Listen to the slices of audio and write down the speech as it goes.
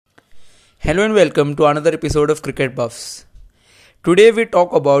Hello and welcome to another episode of Cricket Buffs. Today we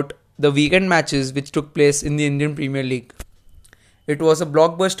talk about the weekend matches which took place in the Indian Premier League. It was a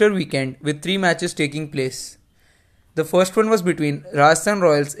blockbuster weekend with 3 matches taking place. The first one was between Rajasthan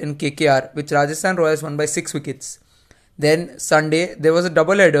Royals and KKR, which Rajasthan Royals won by 6 wickets. Then Sunday there was a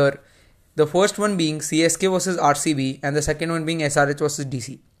double header, the first one being CSK versus RCB and the second one being SRH versus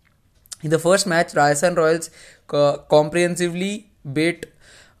DC. In the first match, Rajasthan Royals comprehensively beat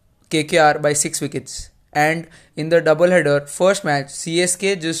KKR by 6 wickets. And in the doubleheader first match,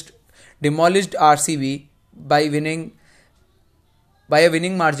 CSK just demolished RCB by a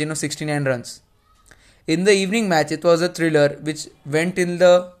winning margin of 69 runs. In the evening match, it was a thriller which went till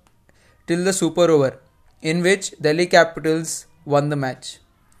the super over, in which Delhi Capitals won the match.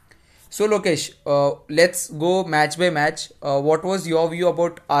 So Lokesh, let's go match by match. What was your view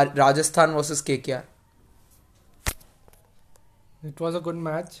about Rajasthan versus KKR? It was a good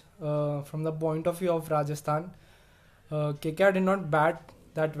match from the point of view of Rajasthan. KKR did not bat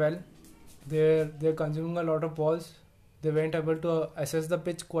that well. They're consuming a lot of balls. They weren't able to assess the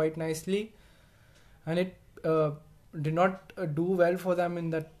pitch quite nicely, and it did not do well for them in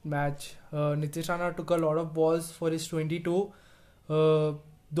that match. Nitish Rana took a lot of balls for his 22. The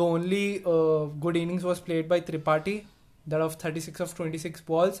only good innings was played by Tripathi, that of 36 of 26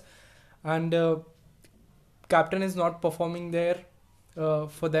 balls, and captain is not performing there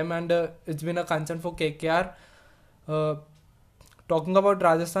for them, and it's been a concern for KKR. Talking about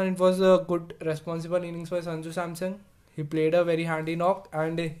Rajasthan, it was a good responsible innings by Sanju Samson. He played a very handy knock,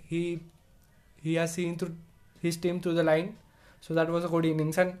 and he has seen through his team through the line, so that was a good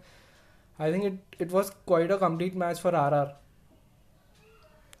innings, and I think it was quite a complete match for RR.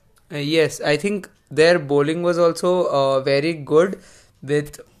 Yes, I think their bowling was also very good,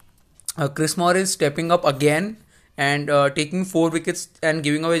 with Chris Morris stepping up again and taking 4 wickets and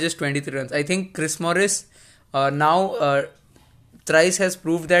giving away just 23 runs. I think Chris Morris now thrice has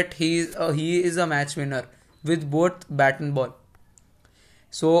proved that he is a match winner with both bat and ball.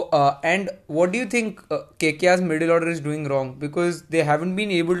 So, and what do you think KKR's middle order is doing wrong? Because they haven't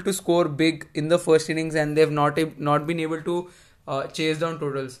been able to score big in the first innings, and they've not been able to chase down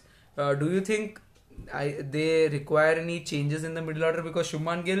totals. Do you think they require any changes in the middle order? Because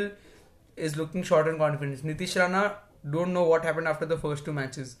Shubman Gill is looking short on confidence. Nitish Rana, don't know what happened after the first 2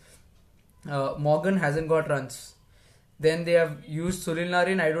 matches. Morgan hasn't got runs. Then they have used Sunil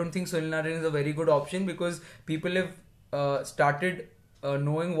Narine. I don't think Sunil Narine is a very good option, because people have started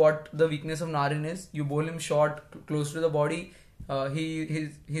knowing what the weakness of Narine is. You bowl him short, close to the body.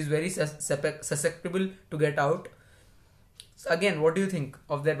 He's very susceptible to get out. So again, what do you think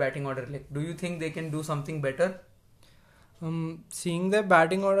of their batting order? Like, do you think they can do something better? Seeing their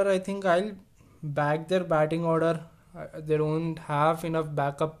batting order, I think I'll back their batting order. They don't have enough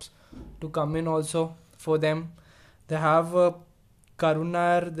backups to come in also for them. They have Karun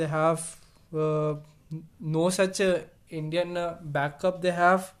Nair, they have no such Indian backup they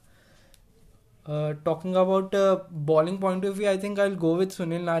have. Talking about bowling point of view, I think I'll go with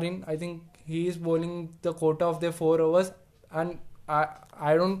Sunil Narine. I think he is bowling the quota of their 4 overs, and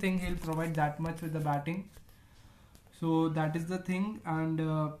I don't think he'll provide that much with the batting. So that is the thing, and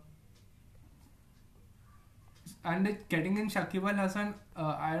getting in Shakib Al Hasan,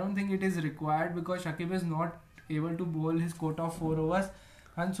 I don't think it is required, because Shakib is not able to bowl his quota of 4 overs,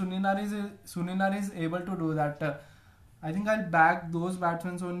 and Sunil Narine is able to do that. I think I'll back those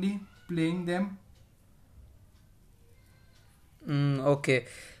batsmen only, playing them. Okay,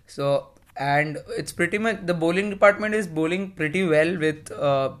 so, and it's pretty much the bowling department is bowling pretty well with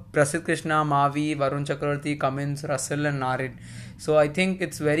Prasidh Krishna, Mavi, Varun Chakravarti, Cummins, Russell and Narine. So I think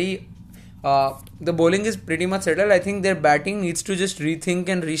it's very the bowling is pretty much settled. I think their batting needs to just rethink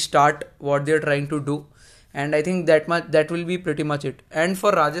and restart what they're trying to do, and I think that will be pretty much it. And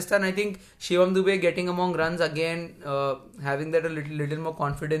for Rajasthan, I think Shivam Dube getting among runs again, having that a little more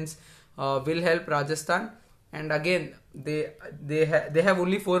confidence will help Rajasthan. And again, they have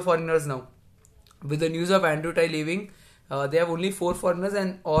only 4 foreigners now. With the news of Andrew Tye leaving, they have only 4 foreigners,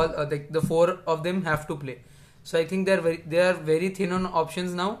 and all the 4 of them have to play. So I think they are very thin on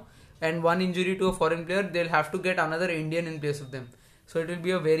options now. And one injury to a foreign player, they'll have to get another Indian in place of them. So it will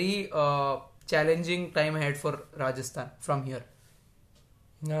be a very challenging time ahead for Rajasthan from here.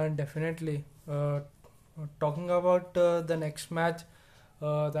 Yeah, definitely. Talking about the next match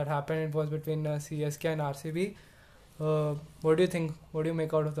that happened, it was between CSK and RCB. What do you think? What do you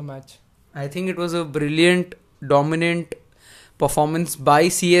make out of the match? I think it was a brilliant, dominant performance by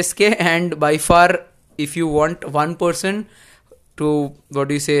CSK, and by far, if you want one person to,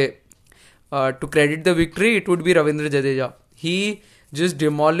 to credit the victory, it would be Ravindra Jadeja. He just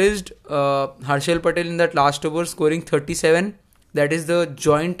demolished Harshal Patel in that last over, scoring 37. That is the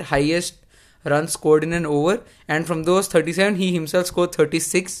joint highest runs scored in an over. And from those 37, he himself scored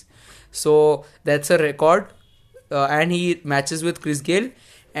 36. So that's a record. And he matches with Chris Gayle.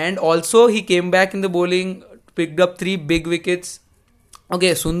 And also he came back in the bowling, picked up 3 big wickets.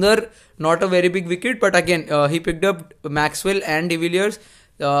 Okay, Sundar, not a very big wicket, but again, he picked up Maxwell and De Villiers.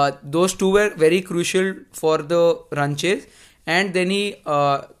 Those two were very crucial for the run chase. And then he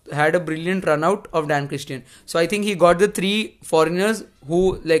had a brilliant run out of Dan Christian. So I think he got the 3 foreigners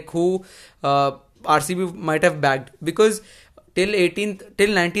who RCB might have bagged, because till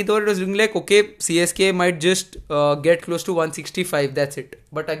 19th over it was looking like, okay, CSK might just get close to 165, that's it.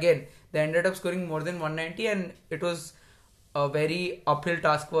 But again, they ended up scoring more than 190, and it was a very uphill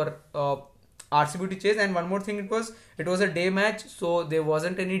task for RCB to chase. And one more thing, it was a day match, so there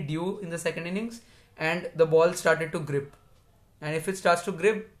wasn't any dew in the second innings, and the ball started to grip. And if it starts to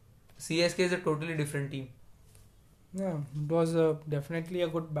grip, CSK is a totally different team. Yeah, it was definitely a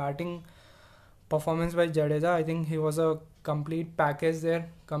good batting performance by Jadeja. I think he was a complete package there,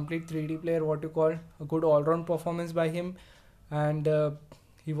 complete 3D player, what you call a good all-round performance by him. And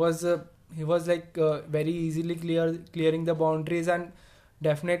he was very easily clearing the boundaries, and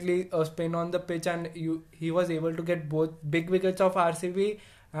definitely a spin on the pitch, and he was able to get both big wickets of RCB.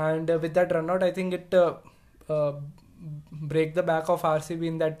 And with that run out, I think it break the back of RCB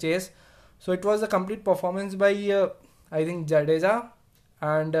in that chase. So it was a complete performance by I think Jadeja,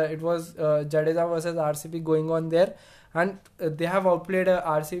 and it was Jadeja versus RCB going on there, and they have outplayed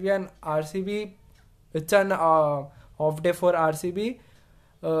RCB, and RCB, it's an off day for RCB.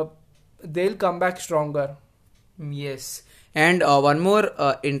 They'll come back stronger. Yes. And one more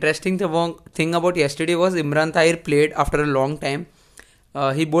interesting thing about yesterday was Imran Tahir played after a long time.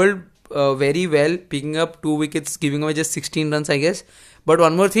 He bowled very well, picking up 2 wickets, giving away just 16 runs, I guess. But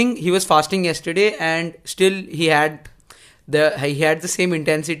one more thing, he was fasting yesterday, and still he had the same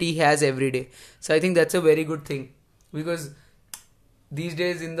intensity he has every day. So I think that's a very good thing, because these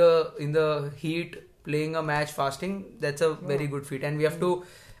days in the heat, playing a match fasting, that's a very good feat, and we have to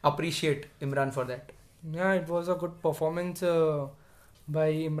appreciate Imran for that. Yeah, it was a good performance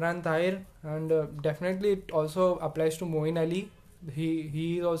by Imran Tahir, and definitely it also applies to Moeen Ali.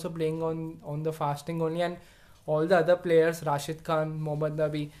 He is also playing on the fasting only, and all the other players, Rashid Khan, Mohammad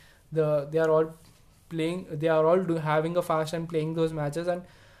Nabi, they are all playing. They are all having a fast and playing those matches, and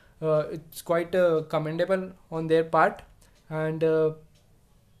it's quite commendable on their part. And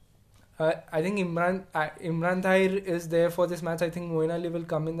I think Imran Tahir is there for this match. I think Moeen Ali will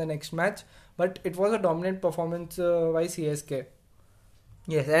come in the next match, but it was a dominant performance by CSK.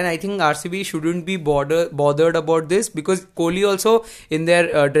 Yes, and I think RCB shouldn't be bothered about this, because Kohli also in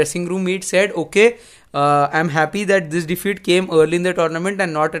their dressing room meet said, okay, I'm happy that this defeat came early in the tournament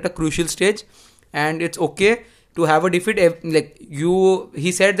and not at a crucial stage, and it's okay to have a defeat.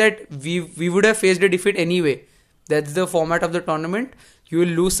 He said that we would have faced a defeat anyway. That's the format of the tournament. You will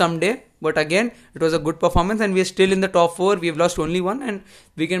lose someday, but again, it was a good performance, and we are still in the top 4. We have lost only 1, and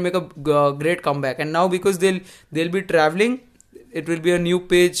we can make a great comeback. And now, because they'll be traveling, it will be a new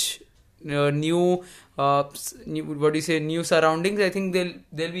pitch, new surroundings. I think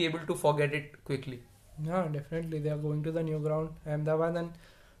they'll be able to forget it quickly. Yeah, definitely. They are going to the new ground, Ahmedabad, and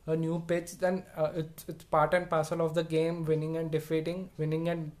a new pitch. Then it's part and parcel of the game, winning and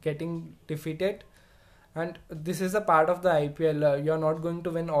getting defeated. And this is a part of the IPL. You are not going to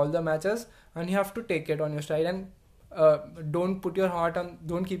win all the matches, and you have to take it on your stride. And don't keep your heart on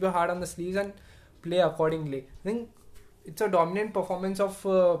the sleeves, and play accordingly. I think it's a dominant performance of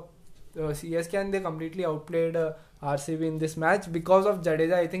CSK, and they completely outplayed RCB in this match because of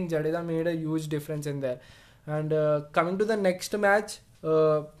Jadeja. I think Jadeja made a huge difference in there. And coming to the next match,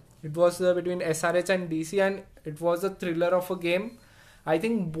 it was between SRH and DC, and it was a thriller of a game. I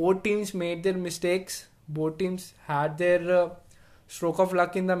think both teams made their mistakes. Both teams had their stroke of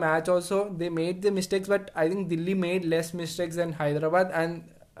luck in the match also. They made the mistakes, but I think Delhi made less mistakes than Hyderabad, and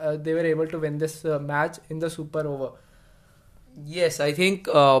they were able to win this match in the super over. Yes, I think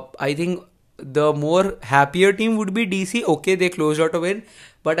the more happier team would be DC. Okay, they closed out a win,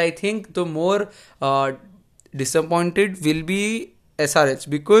 but I think the more disappointed will be SRH,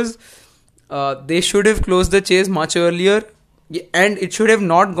 because they should have closed the chase much earlier, and it should have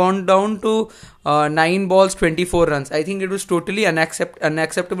not gone down to 9 balls 24 runs. I think it was totally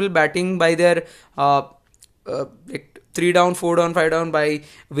unacceptable batting by their 3 down, 4 down, 5 down by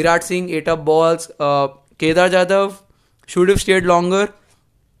Virat Singh, 8 up balls. Kedar Jadhav should have stayed longer.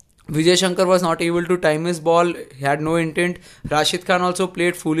 Vijay Shankar was not able to time his ball. He had no intent. Rashid Khan also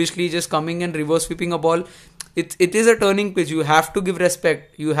played foolishly, just coming and reverse sweeping a ball. it is a turning pitch. You have to give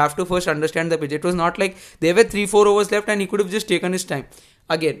respect. You have to first understand the pitch. It was not like there were 3-4 overs left and he could have just taken his time.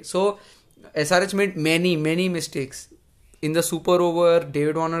 Again, so SRH made many mistakes. In the super over,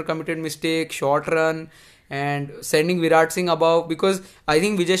 David Warner committed mistake, short run, and sending Virat Singh above, because I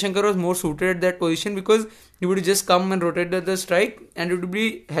think Vijay Shankar was more suited at that position, because he would just come and rotate the strike and it would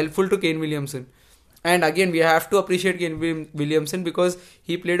be helpful to Kane Williamson. And again, we have to appreciate Kane Williamson because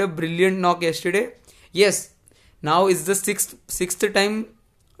he played a brilliant knock yesterday. Yes, now it's the sixth time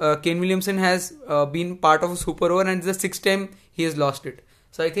Kane Williamson has been part of a super over, and it's the sixth time he has lost it.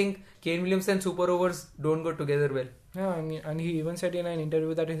 So I think Kane Williamson and super overs don't go together well. Yeah, and he even said in an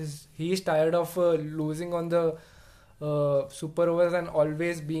interview that he is tired of losing on the super overs and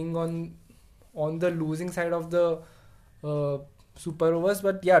always being on the losing side of the super overs.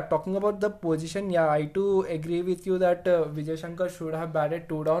 But yeah, talking about the position, yeah, I too agree with you that Vijay Shankar should have batted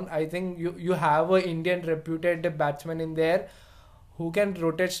 2 down. I think you have a Indian reputed batsman in there who can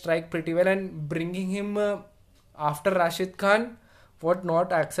rotate strike pretty well, and bringing him after Rashid Khan, what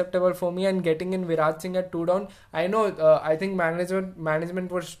not acceptable for me, and getting in Virat Singh at 2 down. I know, I think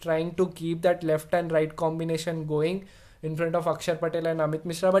management was trying to keep that left and right combination going in front of Akshar Patel and Amit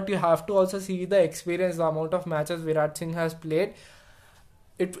Mishra, but you have to also see the experience, the amount of matches Virat Singh has played.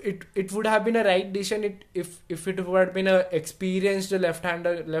 It would have been a right decision if it would have been a experienced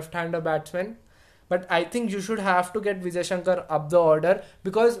left-hander batsman. But I think you should have to get Vijay Shankar up the order,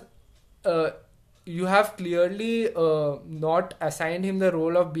 because you have clearly not assigned him the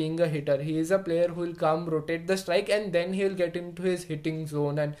role of being a hitter. He is a player who will come, rotate the strike, and then he'll get into his hitting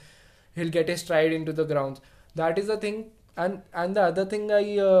zone and he'll get his stride into the grounds. That is the thing. And the other thing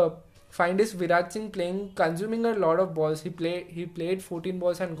I find is Virat Singh consuming a lot of balls. He played 14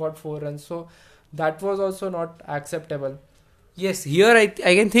 balls and got 4 runs. So that was also not acceptable. Yes, here I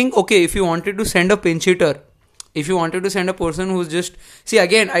can think, okay, if you wanted to send a pinch hitter, if you wanted to send a person who's just... See,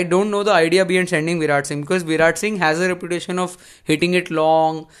 again, I don't know the idea behind sending Virat Singh, because Virat Singh has a reputation of hitting it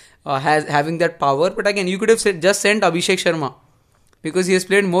long, having that power. But again, you could have just sent Abhishek Sharma, because he has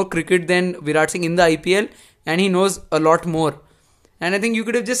played more cricket than Virat Singh in the IPL and he knows a lot more. And I think you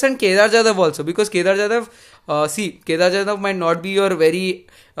could have just sent Kedar Jadhav also, because Kedar Jadhav might not be your very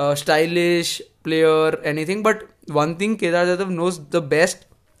stylish player, anything, but one thing Kedar Jadhav knows the best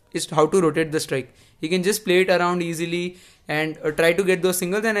is how to rotate the strike. He can just play it around easily and try to get those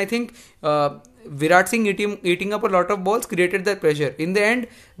singles. And I think Virat Singh eating up a lot of balls created that pressure. In the end,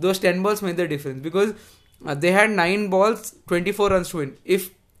 those 10 balls made the difference, because they had 9 balls, 24 runs to win.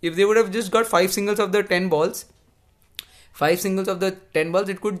 If they would have just got 5 singles of the 10 balls,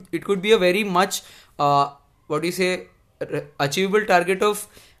 it could be a very much achievable target of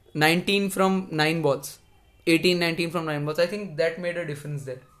 19 from 9 balls, 18-19 from 9 balls. I think that made a difference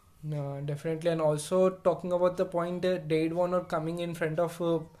there. No, definitely. And also talking about the point, David Warner coming in front of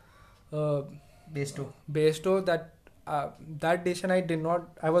Bairstow, that decision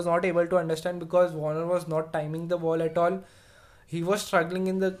I was not able to understand, because Warner was not timing the ball at all. He was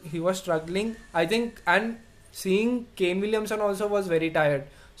struggling, I think, and seeing Kane Williamson also was very tired.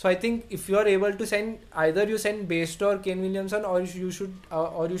 So I think if you are able to send Bairstow or Kane Williamson, or you should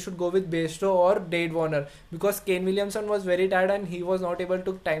go with Bairstow or David Warner, because Kane Williamson was very tired and he was not able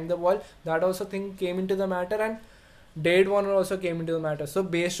to time the ball. That also thing came into the matter, and David Warner also came into the matter. So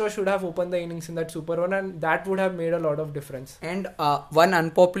Bairstow should have opened the innings in that super one, and that would have made a lot of difference. And one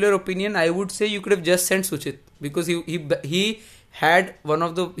unpopular opinion, I would say you could have just sent Suchit, because he played one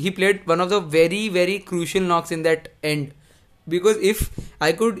of the very, very crucial knocks in that end. Because if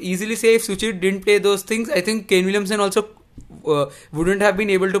I could easily say, if Suchit didn't play those things, I think Kane Williamson also wouldn't have been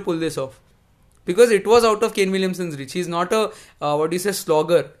able to pull this off, because it was out of Kane Williamson's reach. He's not a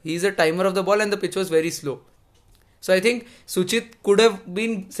slogger. He's a timer of the ball, and the pitch was very slow. So I think Suchit could have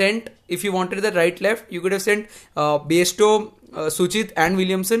been sent. If you wanted the right left, you could have sent Bairstow, Suchit and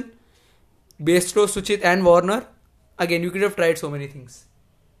Williamson, Bairstow, Suchit and Warner. Again, you could have tried so many things.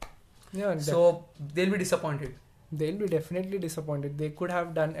 Yeah, so they'll be disappointed. They'll be definitely disappointed. They could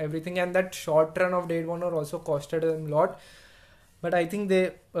have done everything, and that short run of David Warner also costed them a lot. But I think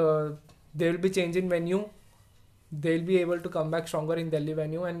they will be changing venue. They'll be able to come back stronger in Delhi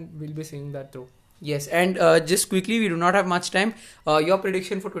venue, and we'll be seeing that through. Yes, and just quickly, we do not have much time. Your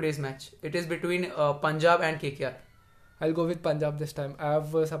prediction for today's match? It is between Punjab and KKR. I'll go with Punjab this time. I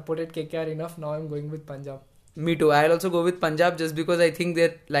have supported KKR enough. Now I'm going with Punjab. Me too. I'll also go with Punjab, just because I think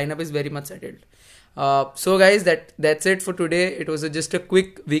their lineup is very much settled. So guys, that's it for today. It was just a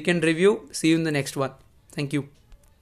quick weekend review. See you in the next one. Thank you.